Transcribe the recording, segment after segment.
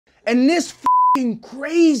And this f***ing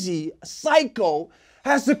crazy psycho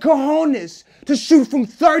has the cojones to shoot from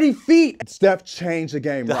 30 feet. Steph changed the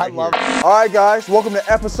game right here. All right, guys, welcome to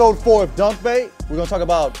episode 4 of Dunk Bait. We're gonna talk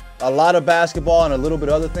about a lot of basketball and a little bit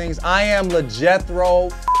of other things. I am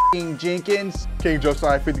LeJethro Jenkins. King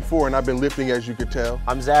Josiah 54, and I've been lifting, as you could tell.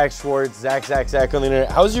 I'm Zach Schwartz, Zach on the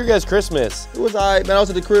internet. How was your guys' Christmas? It was all right, man. I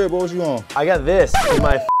was at the crib. What was you on? I got this in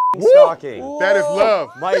my stocking. That is love.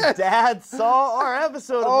 My dad saw our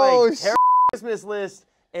episode of my terrible Christmas list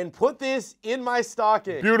and put this in my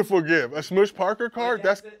stocking. Beautiful gift. A Smush Parker card,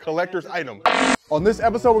 that's collector's item. On this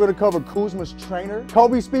episode, we're gonna cover Kuzma's trainer.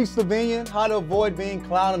 Kobe speaks Slovenian, how to avoid being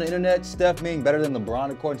clowned on the internet, Steph being better than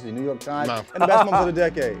LeBron according to the New York Times, and the best moments of the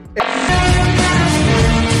decade.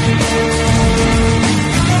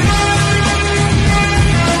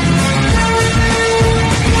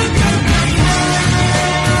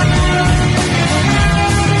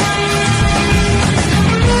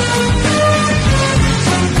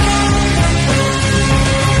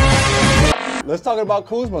 Let's talk about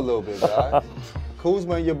Kuzma a little bit, guys.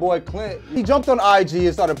 Kuzma and your boy Clint. He jumped on IG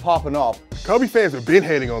and started popping off. Kobe fans have been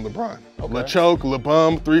hating on LeBron. Okay. LeChoke,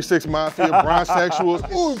 LeBum, 3-6 Mafia, Bronsexuals.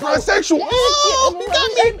 Ooh, Bronsexual, oh, you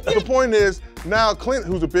got me. The point is, now Clint,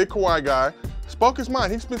 who's a big Kawhi guy, spoke his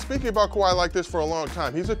mind. He's been speaking about Kawhi like this for a long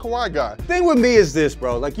time. He's a Kawhi guy. The thing with me is this,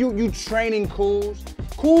 bro. Like, you training Kuz.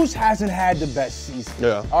 Kuz hasn't had the best season.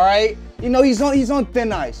 Yeah. All right? You know, he's on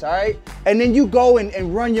thin ice, all right? And then you go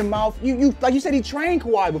and run your mouth. Like you said, he trained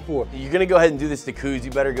Kawhi before. You're gonna go ahead and do this to Kuz.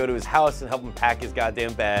 You better go to his house and help him pack his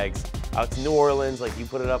goddamn bags out to New Orleans, like you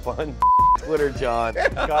put it up on Twitter, John.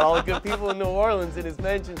 Got all the good people in New Orleans in his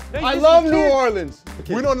mentions. I love New Orleans.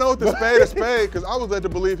 We don't know what the spade is spade, because I was led to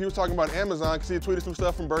believe he was talking about Amazon, because he had tweeted some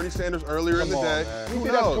stuff from Bernie Sanders earlier in the day. You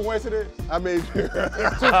think that's a coincidence? I mean,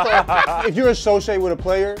 if you're associated with a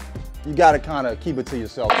player, you gotta kind of keep it to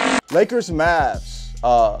yourself. Lakers Mavs.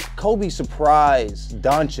 Kobe surprised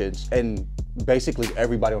Doncic and basically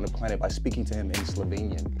everybody on the planet by speaking to him in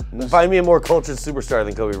Slovenian. Find me a more cultured superstar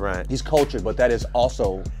than Kobe Bryant. He's cultured, but that is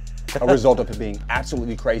also a result of him being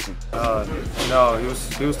absolutely crazy. No,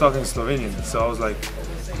 he was talking Slovenian, so I was like,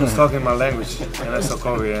 he was talking my language, and I saw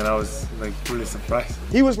Kobe, and I was like really surprised.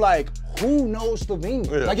 He was like, who knows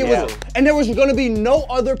Slovenian? Yeah. Like it was, and there was gonna be no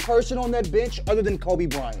other person on that bench other than Kobe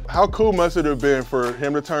Bryant. How cool must it have been for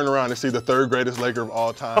him to turn around and see the 3rd greatest Laker of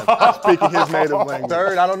all time speaking his native language?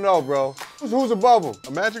 3rd, I don't know, bro. Who's above him?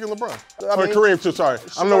 Magic and LeBron. Or Kareem too, sorry.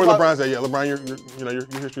 I don't know where LeBron's at yet. LeBron,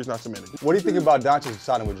 your history's not cemented. What do you think about Doncic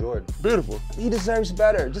signing with Jordan? Beautiful. He deserves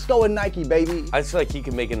better. Just go with Nike, baby. I just feel like he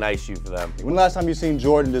can make a nice shoe for them. When the last time you seen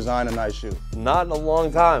Jordan design a nice shoe? Not in a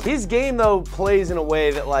long time. His game though plays in a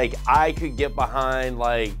way that like I could get behind,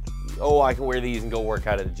 like, oh, I can wear these and go work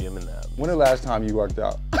out at the gym in them. When the last time you worked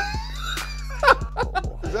out?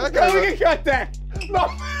 We can cut that. No.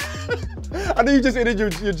 I know you just ended your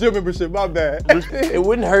gym membership, my bad. It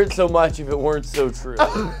wouldn't hurt so much if it weren't so true.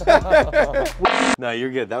 No,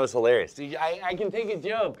 you're good. That was hilarious. Dude, I can take a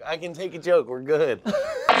joke. I can take a joke. We're good.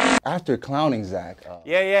 After clowning Zach.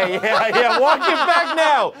 Yeah. Walk it back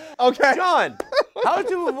now. Okay. John, how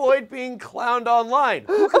to avoid being clowned online?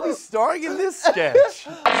 Who could be starring in this sketch?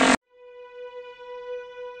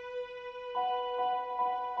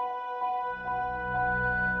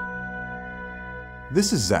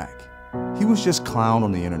 This is Zach. He was just clowned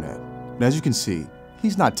on the internet, and as you can see,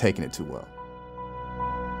 he's not taking it too well.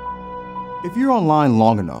 If you're online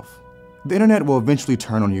long enough, the internet will eventually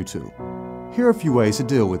turn on you too. Here are a few ways to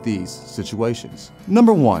deal with these situations.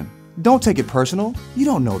 Number 1, don't take it personal. You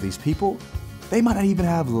don't know these people. They might not even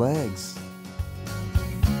have legs.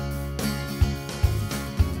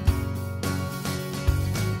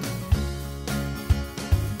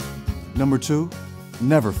 Number 2,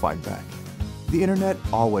 never fight back. The internet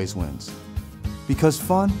always wins, because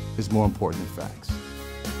fun is more important than facts.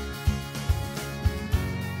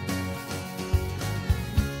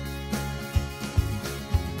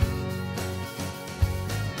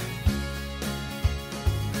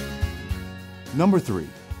 Number 3,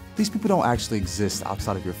 these people don't actually exist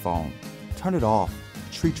outside of your phone. Turn it off,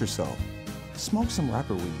 treat yourself, smoke some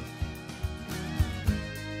rapper weed.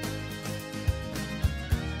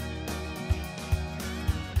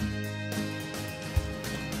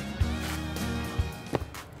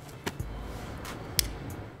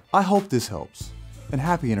 I hope this helps, and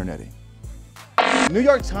happy interneting. New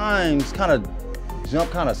York Times kind of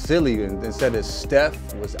jumped kind of silly and said that Steph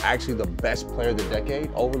was actually the best player of the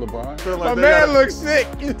decade over LeBron. Like My man looks sick.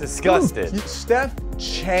 Disgusted. Steph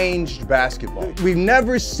changed basketball. We've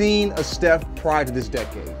never seen a Steph prior to this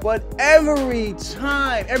decade. But every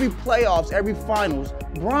time, every playoffs, every finals,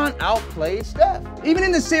 LeBron outplayed Steph. Even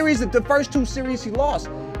in the series, the first 2 series he lost,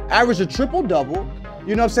 averaged a triple-double.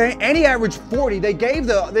 You know what I'm saying? And he averaged 40. They gave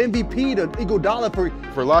the MVP to Iguodala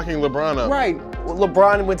for locking LeBron up. Right. Well,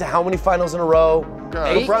 LeBron went to how many finals in a row?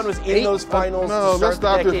 God. LeBron was in those finals. No, let's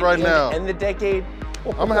stop this right now. End the decade.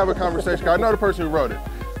 I'm gonna have a conversation. I know the person who wrote it.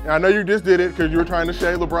 And I know you just did it because you were trying to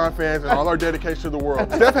shade LeBron fans and all our dedication to the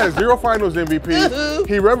world. Steph has 0 finals MVP.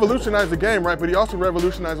 He revolutionized the game, right? But he also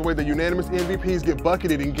revolutionized the way that unanimous MVPs get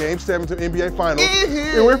bucketed in Game 7 of NBA Finals.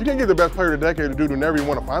 And if you can get the best player of the decade, the dude who never even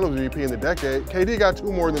won a Finals MVP in the decade, KD got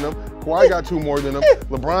 2 more than him. Kawhi got 2 more than him.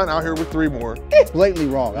 LeBron out here with 3 more. Blatantly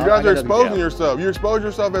wrong. You guys are exposing yourself. You expose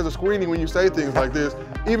yourself as a screening when you say things like this,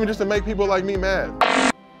 even just to make people like me mad.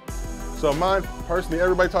 So mine, personally,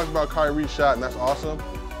 everybody talks about Kyrie's shot, and that's awesome.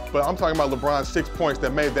 But I'm talking about LeBron's 6 points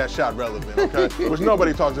that made that shot relevant, okay? Which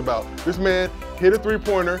nobody talks about. This man hit a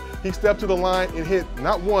 3-pointer. He stepped to the line and hit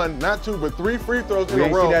not 1, not 2, but 3 free throws in a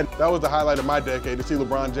row. That was the highlight of my decade, to see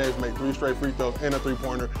LeBron James make 3 straight free throws and a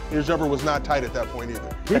 3-pointer. His jumper was not tight at that point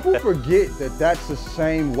either. People forget that that's the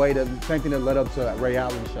same thing that led up to that Ray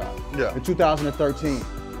Allen shot. Yeah. In 2013.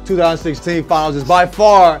 2016 Finals is by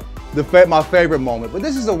far my favorite moment, but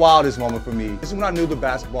this is the wildest moment for me. This is when I knew the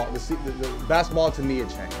basketball to me had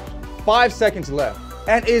changed. 5 seconds left,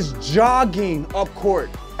 and is jogging up court.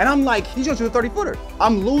 And I'm like, he's gonna shoot a 30-footer.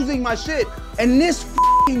 I'm losing my shit. And this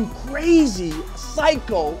f***ing crazy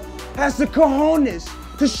psycho has the cojones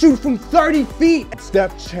to shoot from 30 feet.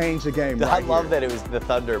 Steph changed the game I love that it was the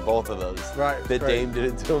Thunder, both of those. Right. That Dame did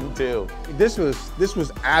it to him too. This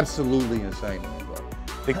was absolutely insane to me, bro.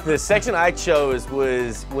 The section I chose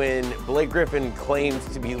was when Blake Griffin claimed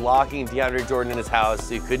to be locking DeAndre Jordan in his house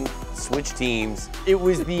so he couldn't switch teams. It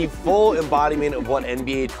was the full embodiment of what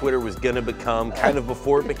NBA Twitter was gonna become, kind of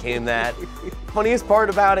before it became that. Funniest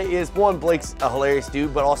part about it is, one, Blake's a hilarious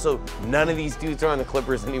dude, but also none of these dudes are on the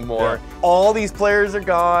Clippers anymore. Yeah. All these players are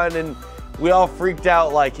gone, and we all freaked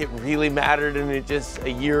out like it really mattered, and it just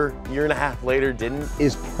a year and a half later didn't.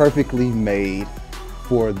 It's perfectly made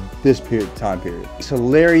for this time period. It's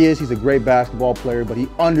hilarious, he's a great basketball player, but he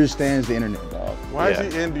understands the internet, dog. Why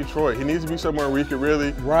is he in Detroit? He needs to be somewhere where he can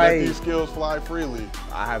really let these skills fly freely.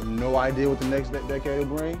 I have no idea what the next decade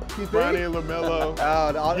will bring. Bronny and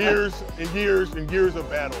LaMelo, years and years and years of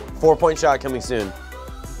battle. 4-point shot coming soon.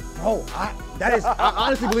 Bro, I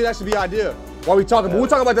honestly believe that should be idea. While we talking, but we'll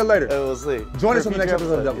talk about that later. We'll see. Join us on the next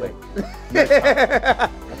episode of Double A.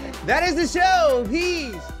 That is the show.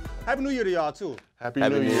 Peace. Happy New Year to y'all too. Happy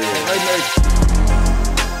New Year.